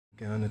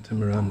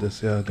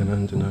Jnanatimirandasya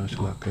Gananjana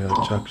Shalakaya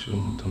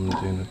Chakshum Tam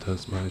Jena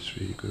Tasmai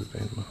Shri Guruve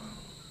Namaha.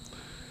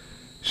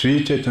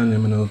 Shri Chaitanya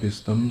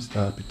Manovistam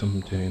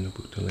Stapitam Jena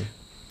Bhutale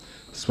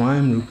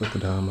Swayam Rupa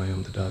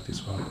Kadamayam Dadati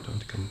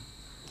Swapadantikam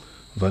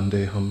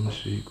Vandeham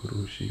Shri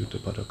Guru Shri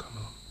Yuttapada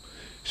Kamal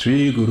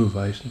Shri Guru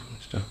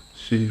Vaishnavamscha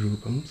Shri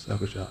Rupam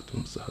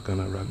Sagrajatam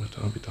Sahagana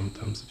Ragnatam Vitam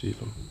Tam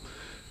Sajivam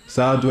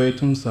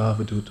Sadvaitam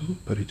Savadutam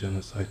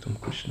Parijana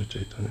Saitam Krishna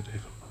Chaitanya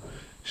Devam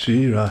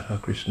Shri Radha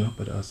Krishna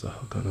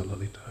Padasaha Gana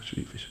Lalita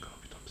Shri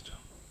Vishakapitamscha.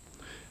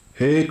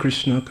 Hey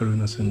Krishna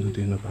Karuna Sindhu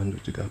Dina Bandhu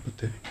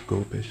Jagapate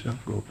Gopesha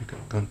Gopika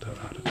Kanta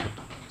Radha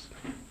Kanta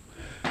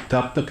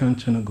Tapta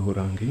Kanchana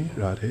Gaurangi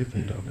Radhe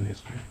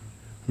Vrindavaneshwari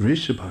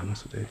Rishabhana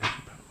Sudaya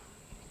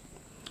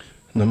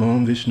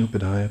Namam Vishnu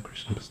Padaya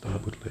Krishna Pasta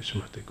Bhutale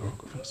Shamate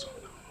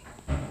Gauragovinasona.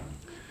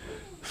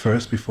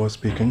 First, before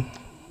speaking,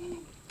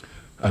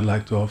 I'd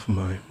like to offer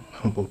my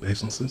humble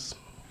obeisances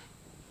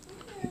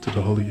to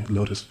the holy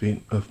lotus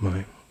feet of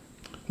my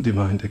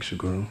divine Diksha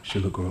Guru,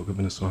 Srila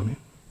Gauragovinaswami.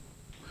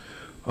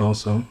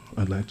 Also,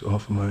 I'd like to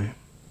offer my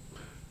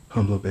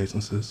humble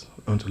obeisances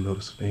unto the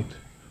lotus feet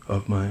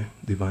of my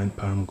divine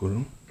Param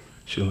Guru,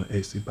 Srila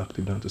A.C.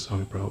 Bhaktivedanta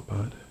Swami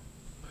Prabhupada.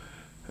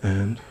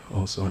 And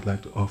also, I'd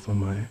like to offer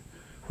my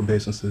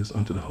obeisances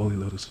unto the holy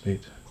lotus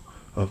feet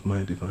of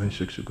my divine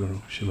Shiksha Guru,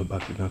 Srila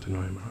Bhaktivedanta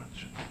Narayana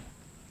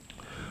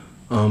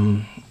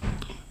Maharaja.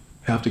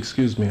 You have to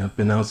excuse me, I've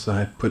been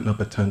outside putting up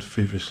a tent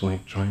feverishly,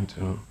 trying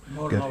to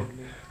get here.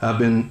 I've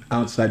been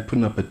outside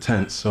putting up a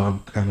tent, so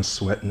I'm kind of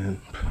sweating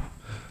and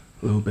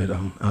a little bit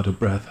out of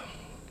breath.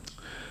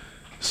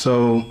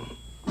 So,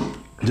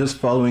 just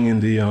following in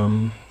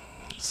the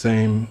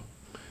same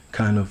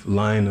kind of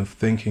line of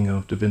thinking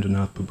of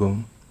Devendranath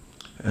Prabhu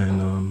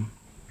and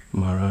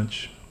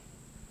Maharaj.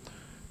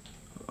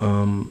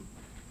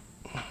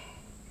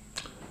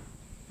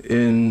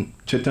 In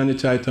Chaitanya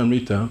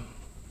Charitamrita,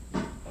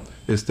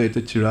 is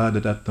stated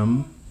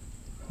Chiradadatam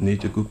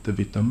Nijagupta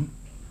Vitam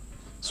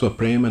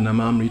Swaprema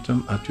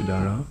Namamritam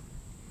Achudara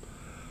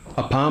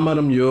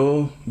Apamaram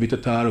Yo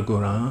Vitatara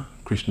Gora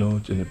Krishno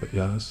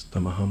Janibayas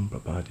Tamaham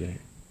Prapadye.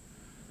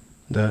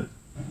 That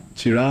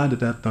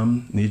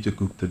Chiradadatam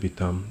Nijagupta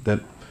Vitam, that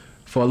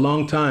for a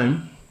long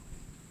time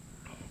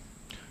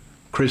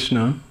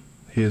Krishna,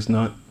 he is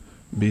not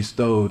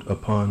bestowed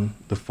upon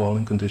the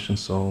fallen conditioned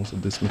souls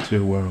of this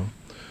material world.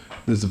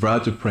 This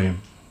Vraja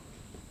Prem,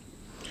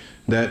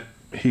 that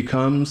he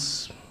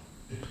comes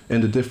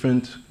in the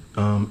different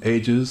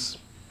ages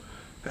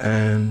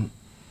and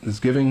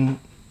is giving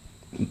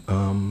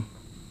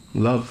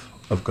love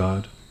of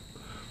God,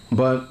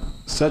 but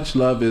such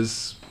love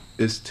is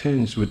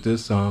tinged with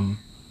this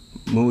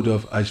mood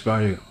of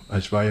Aishvarya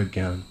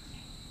Gyan.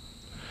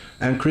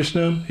 And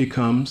Krishna, he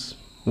comes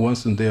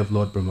once in the day of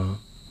Lord Brahma,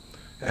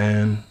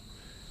 and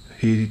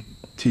he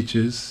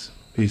teaches,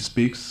 he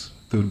speaks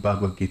through the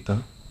Bhagavad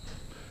Gita,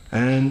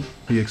 and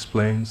he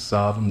explains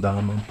Savam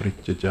Dhamam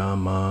Prityaja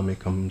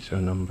Mamekam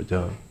Sharanam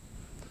Vraja.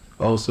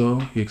 Also,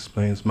 he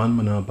explains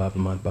Manmana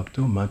Bhavamad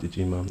Bhakto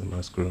Madhiji Mam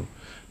Namaskuru,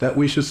 that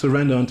we should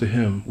surrender unto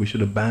him, we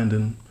should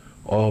abandon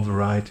all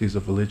varieties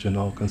of religion,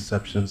 all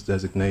conceptions,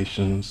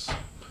 designations,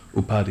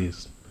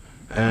 upadhis,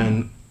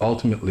 and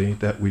ultimately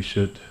that we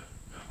should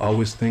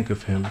always think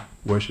of him,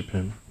 worship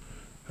him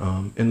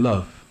in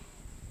love.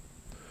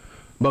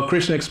 But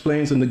Krishna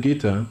explains in the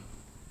Gita,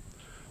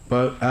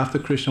 but after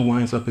Krishna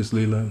winds up his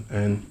Leela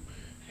and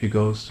he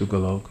goes to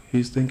Golok,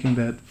 he's thinking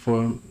that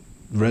for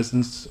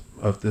residents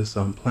of this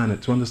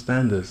planet to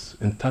understand this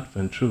in tattva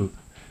and truth,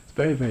 it's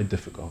very, very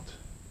difficult.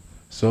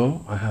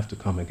 So I have to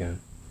come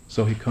again.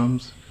 So he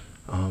comes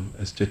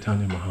as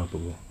Chaitanya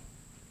Mahaprabhu.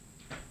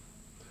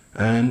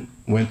 And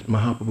when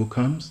Mahaprabhu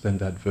comes, then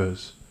that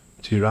verse,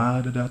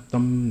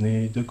 Chiradadatam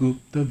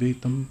Nijagupta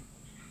Vitam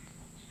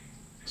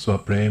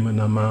Swaprema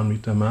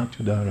Namamritam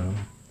Achudara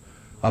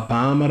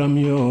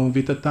Apamaram Yo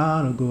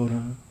Vitatara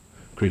Gora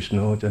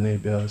Krishno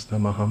Janebhyas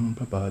Tamaham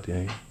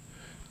Prapadye.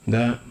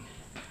 That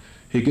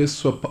he gives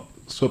Swaprema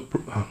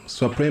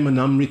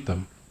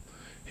Namritam.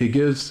 He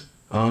gives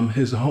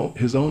his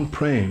own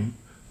prem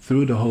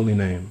through the holy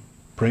name,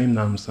 Prem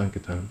Nam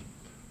Sankirtan.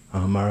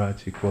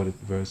 Maharaj, he quoted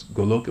the verse,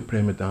 Goloka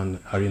Premadan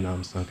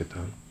Harinam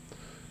Sankirtan.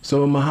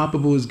 So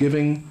Mahaprabhu is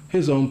giving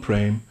his own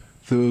prem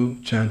through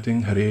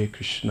chanting Hare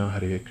Krishna,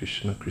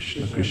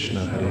 Krishna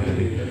Krishna, Hare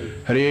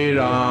Hare, Hare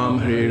Ram,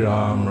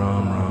 Ram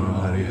Ram,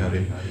 Hare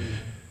Hare.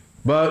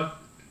 But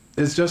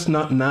it's just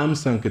not Nam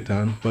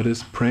Sankirtan, but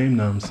it's Prem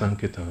Nam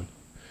Sankirtan.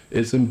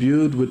 It's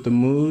imbued with the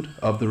mood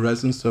of the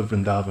residents of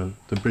Vrindavan,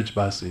 the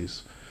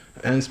Brijbasis.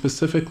 And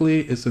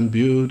specifically, it's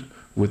imbued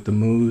with the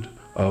mood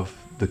of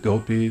the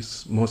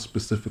gopis, more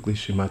specifically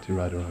Srimati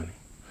Radharani.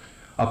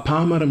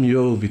 Apamaram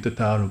Yo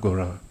Vitatara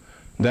Gora,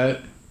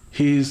 that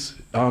he's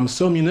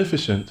so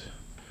munificent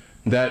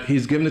that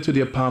he's given it to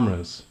the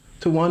Apamaras,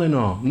 to one and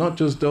all, not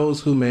just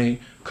those who may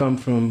come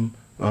from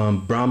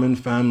Brahmin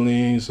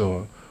families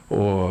or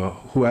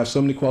who have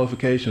so many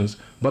qualifications,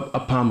 but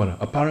Apamara.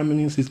 Apamara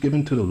means he's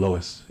given to the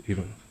lowest,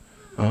 even.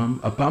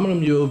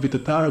 Apamaram Yo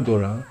Vitatara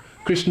Gora,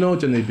 Krishno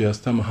janebhyas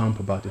tamaham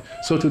prabhati.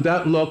 So to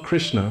that Lord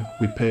Krishna,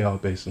 we pay our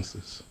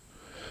obeisances.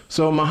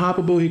 So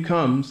Mahaprabhu, he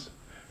comes,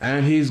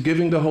 and he's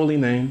giving the holy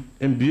name,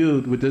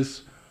 imbued with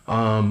this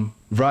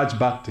Vraj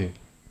Bhakti,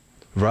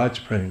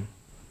 Vraj Prem.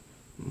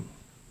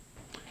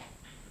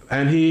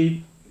 And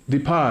he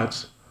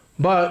departs,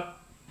 but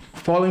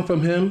falling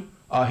from him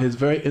are his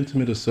very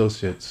intimate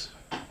associates.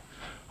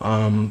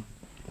 Devendra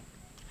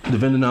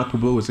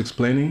Prabhu was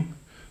explaining,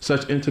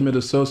 such intimate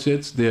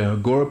associates, they are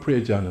Gaura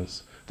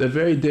Priyajanas. They're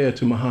very dear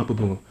to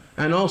Mahaprabhu.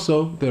 And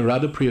also, they're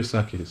Radha Priya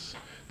Sakhis.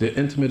 They're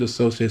intimate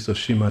associates of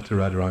Srimati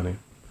Radharani.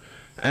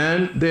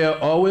 And they are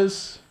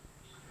always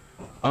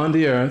on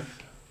the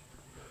earth,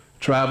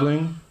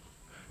 traveling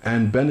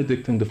and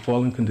benedicting the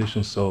fallen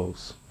conditioned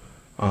souls.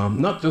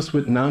 Not just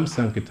with Nam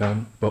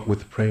Sankirtan, but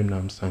with Prem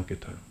Nam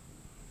Sankirtan.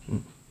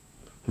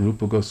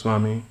 Rupa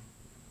Goswami,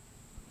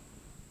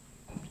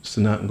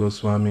 Sanatana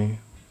Goswami,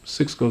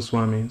 6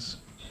 Goswamis,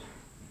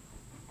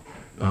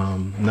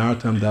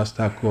 Narottam Das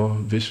Thakur,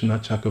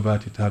 Vishwanath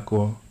Chakravarti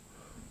Thakur,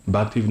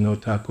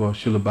 Bhaktivinoda Thakur,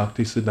 Srila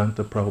Bhakti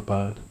Siddhanta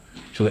Prabhupada,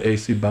 Srila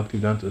A.C.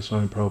 Bhaktivedanta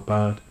Swami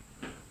Prabhupada.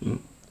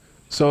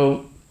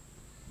 So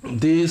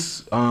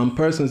these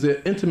persons,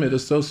 they're intimate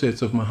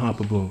associates of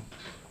Mahaprabhu,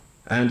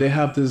 and they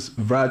have this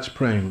Vraj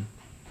Prem.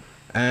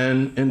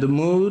 And in the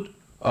mood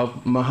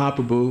of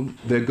Mahaprabhu,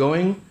 they're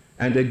going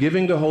and they're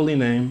giving the holy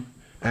name,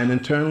 and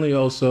internally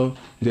also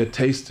they're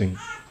tasting.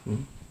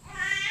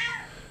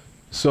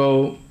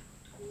 So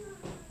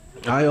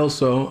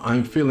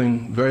I'm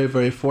feeling very,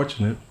 very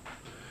fortunate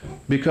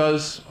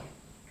because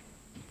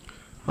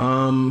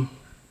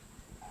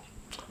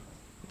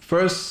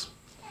first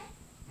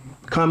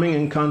coming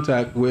in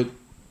contact with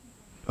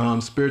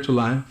spiritual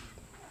life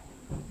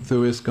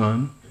through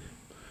ISKCON.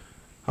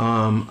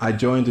 I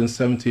joined in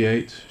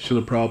 78.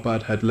 Srila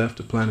Prabhupada had left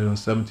the planet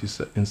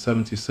in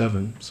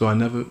 77, so I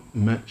never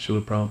met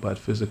Srila Prabhupada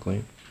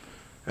physically.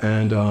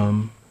 And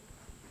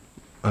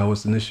I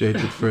was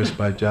initiated first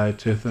by Jaya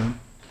Tirtha,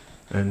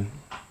 and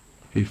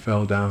he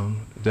fell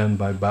down. Then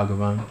by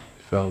Bhagavan,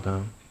 he fell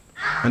down.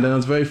 And then I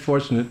was very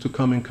fortunate to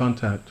come in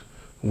contact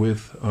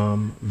with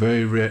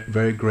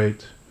very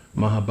great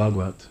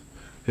Mahabhagavat,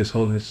 His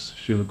Holiness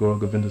Srila Gaura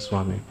Govinda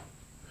Swami.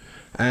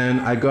 And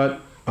I got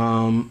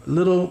a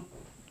little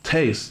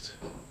taste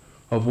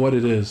of what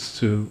it is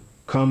to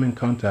come in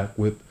contact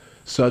with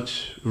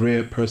such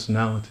rare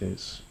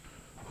personalities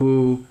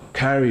who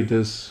carry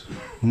this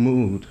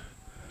mood.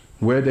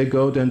 Where they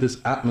go, then this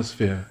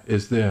atmosphere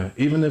is there.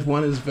 Even if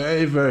one is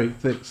very, very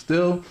thick,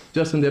 still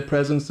just in their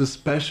presence, this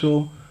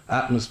special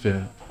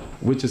atmosphere,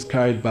 which is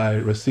carried by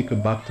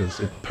Rasika Bhaktas,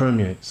 it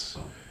permeates.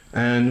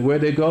 And where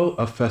they go,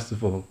 a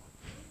festival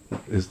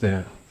is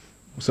there.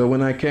 So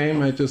when I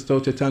came, I just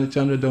told Chaitanya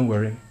Chandra, don't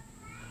worry.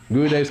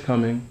 Guru Day's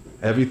coming,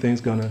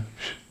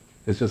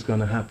 it's just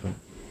gonna happen.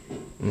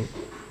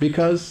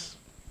 Because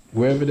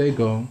wherever they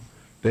go,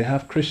 they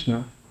have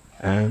Krishna,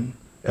 and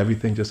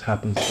everything just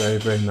happens very,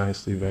 very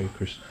nicely,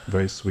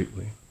 very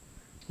sweetly.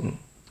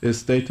 It's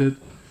stated,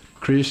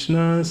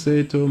 Krishna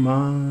se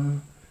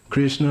toma,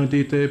 Krishna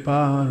dite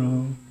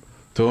paro,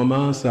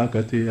 toma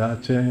sakati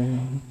ache.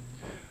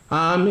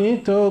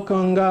 Amito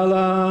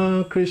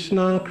Kangala,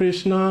 Krishna,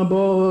 Krishna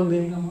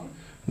boli,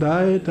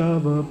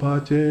 Daitava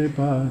Pache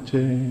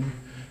Pache.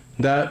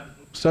 That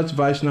such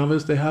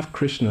Vaishnavas, they have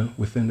Krishna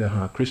within their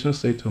heart, Krishna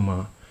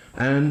Setoma,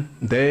 and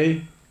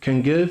they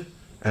can give,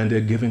 and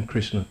they're giving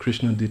Krishna,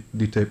 Krishna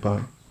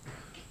Ditepa.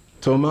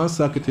 Toma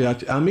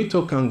Sakatiyachi,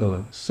 Amito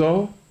Kangala.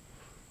 So,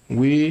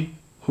 we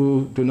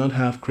who do not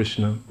have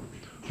Krishna,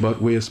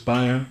 but we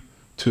aspire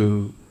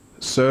to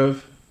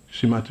serve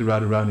Srimati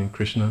Radharani and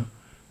Krishna,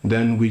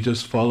 then we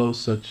just follow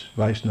such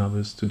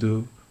Vaishnavas to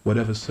do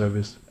whatever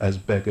service as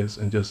beggars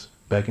and just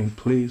begging,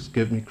 please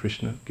give me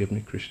Krishna, give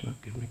me Krishna,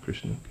 give me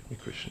Krishna, give me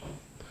Krishna.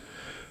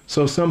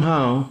 So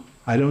somehow,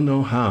 I don't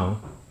know how,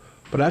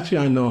 but actually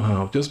I know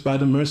how, just by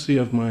the mercy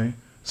of my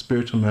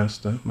spiritual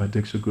master, my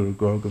Diksha Guru,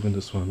 Gaura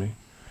Govinda Swami,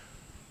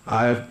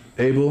 I'm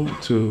able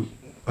to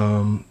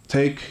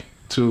take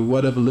to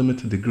whatever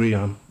limited degree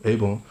I'm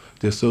able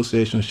the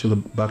association of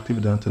Srila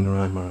Bhaktivedanta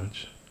Narayana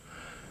Maharaja.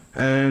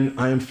 And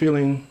I am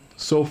feeling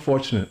so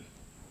fortunate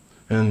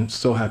and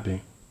so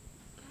happy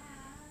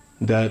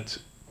that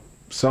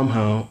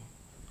somehow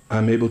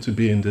I'm able to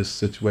be in this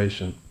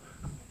situation.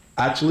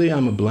 Actually,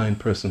 I'm a blind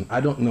person. I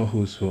don't know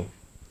who's who.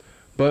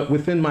 But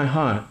within my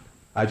heart,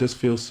 I just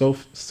feel so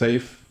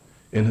safe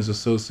in his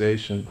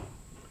association.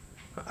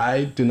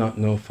 I do not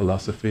know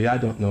philosophy. I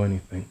don't know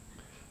anything.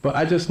 But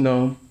I just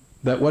know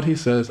that what he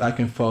says, I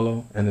can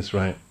follow, and it's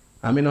right.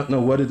 I may not know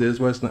what it is,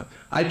 what it's not.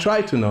 I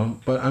try to know,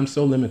 but I'm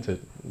so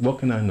limited. What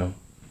can I know?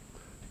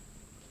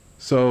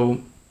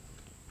 So,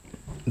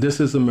 this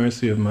is the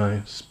mercy of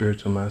my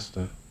spiritual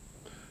master,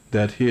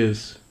 that he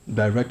has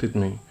directed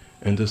me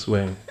in this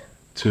way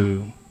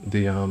to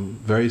the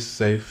very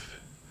safe,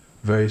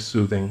 very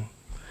soothing,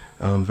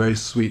 very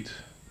sweet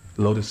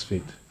lotus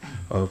feet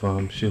of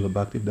Srila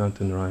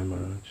Bhaktivedanta Narayana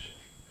Maharaj.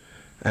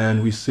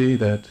 And we see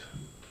that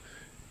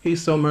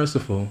he's so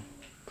merciful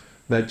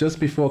that just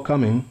before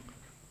coming,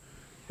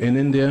 in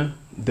India,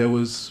 there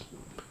was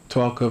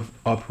talk of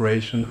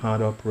operation,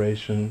 heart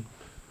operation,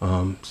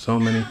 so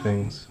many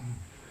things.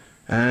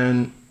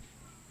 And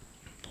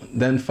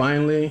then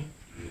finally,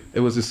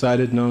 it was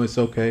decided, no, it's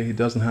okay, he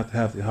doesn't have to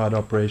have the heart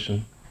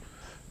operation.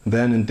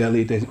 Then in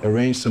Delhi, they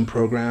arranged some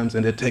programs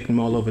and they take him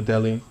all over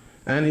Delhi.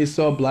 And he's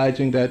so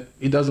obliging that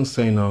he doesn't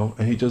say no,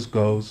 and he just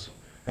goes.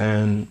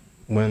 And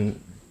when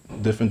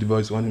different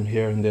devotees want him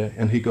here and there,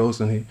 and he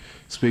goes and he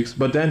speaks.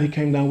 But then he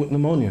came down with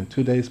pneumonia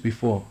 2 days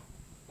before.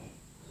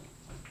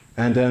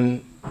 And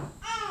then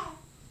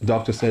the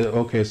doctor said,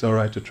 okay, it's all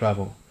right to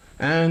travel.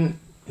 And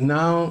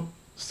now,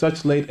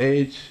 such late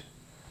age,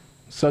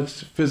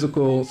 such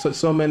physical,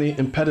 so many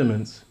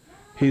impediments,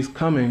 he's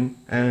coming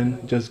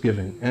and just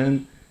giving.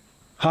 And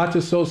heart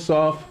is so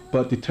soft,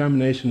 but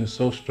determination is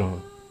so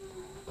strong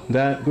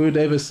that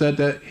Gurudev has said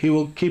that he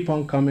will keep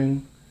on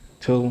coming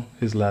till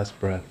his last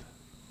breath.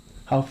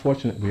 How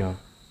fortunate we are.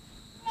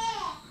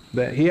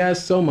 That he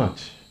has so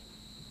much,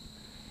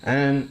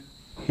 and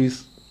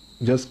he's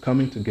just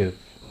coming to give.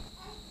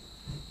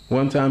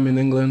 One time in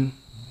England,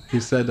 he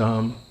said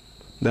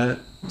that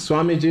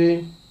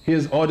Swamiji, he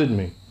has ordered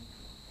me.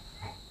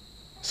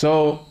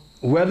 So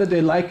whether they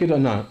like it or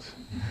not,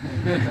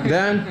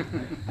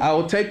 then I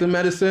will take the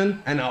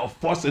medicine and I'll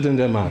force it in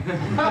their mouth.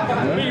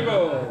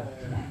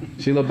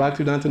 Srila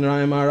Bhaktas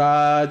Narayana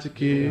Maharaja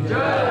ki.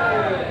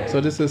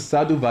 So this is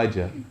Sadhu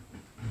Vaidya,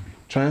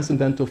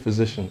 transcendental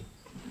physician.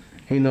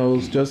 He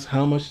knows just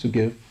how much to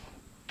give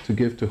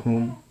to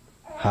whom,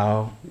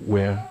 how,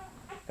 where,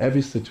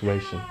 every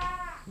situation.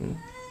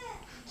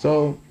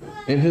 So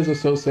in his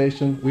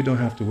association, we don't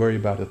have to worry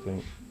about a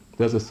thing.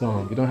 There's a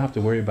song, you don't have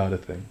to worry about a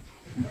thing.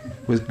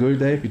 With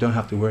Gurudev, you don't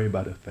have to worry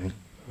about a thing.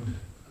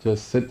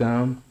 Just sit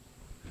down,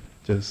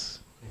 just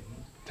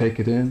take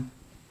it in,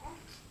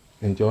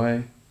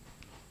 enjoy,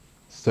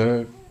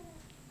 serve,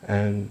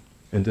 and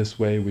in this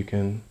way we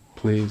can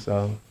please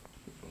our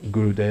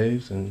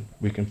Gurudevs, and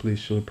we can please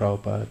Srila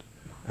Prabhupada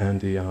and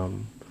the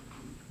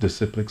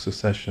disciplic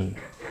succession,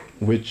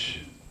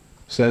 which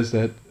says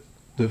that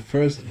the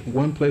first,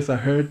 one place I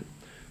heard,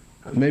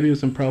 maybe it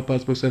was in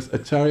Prabhupada's book, says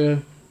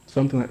Acharya,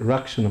 something like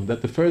Rakshanam,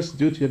 that the first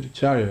duty of the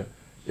Acharya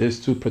is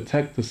to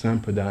protect the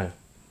Sampradaya.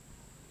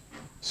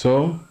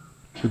 So,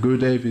 the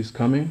Gurudev is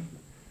coming,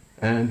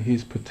 and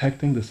he's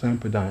protecting the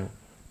Sampradaya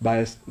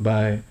by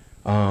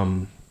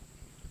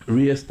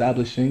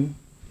re-establishing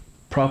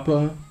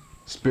proper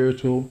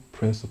spiritual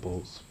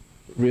principles,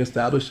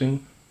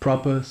 re-establishing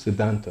proper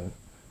siddhanta.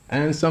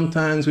 And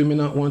sometimes we may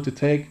not want to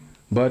take,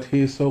 but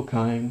he is so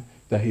kind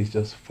that he's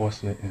just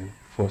forcing it in,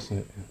 forcing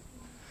it in.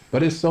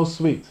 But it's so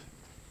sweet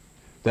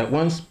that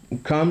once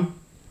come,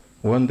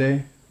 1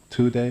 day,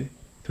 2 day,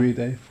 3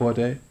 day, 4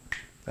 day,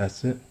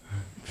 that's it,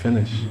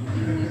 finish.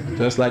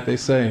 Just like they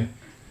say,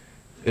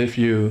 if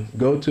you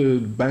go to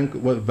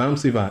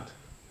Vamsivat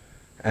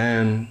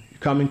and you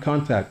come in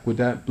contact with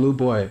that blue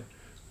boy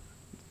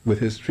with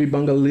his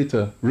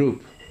Tribangalita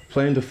Roop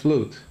playing the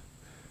flute,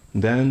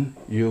 then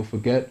you'll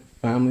forget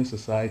family,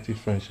 society,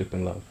 friendship,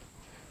 and love.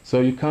 So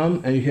you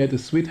come and you hear the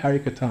sweet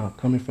Harikatha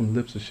coming from the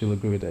lips of Srila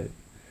Gurudev,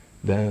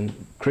 then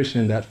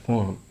Krishna in that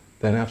form.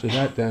 Then after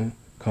that, then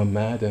come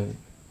mad and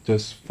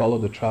just follow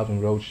the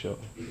traveling roadshow,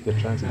 the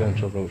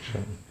transcendental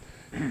roadshow.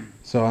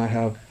 So I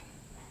have,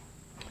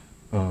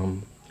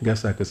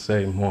 guess I could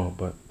say more,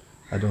 but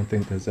I don't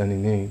think there's any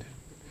need.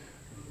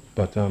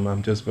 But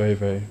I'm just very,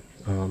 very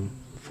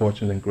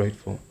fortunate and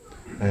grateful.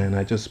 And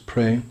I just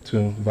pray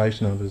to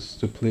Vaishnavas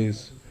to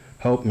please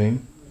help me,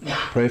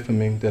 pray for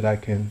me that I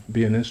can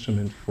be an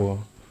instrument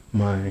for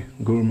my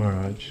Guru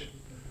Maharaj,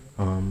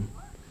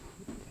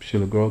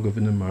 Srila Gaura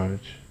Govinda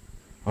Maharaj,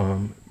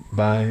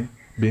 by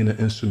being an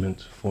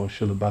instrument for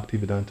Srila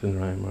Bhaktivedanta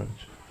Narayana Maharaj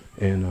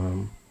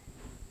in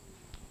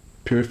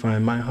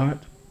purifying my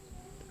heart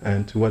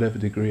and to whatever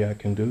degree I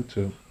can do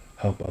to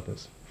help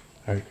others.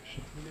 Hare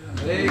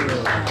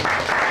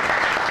Krishna.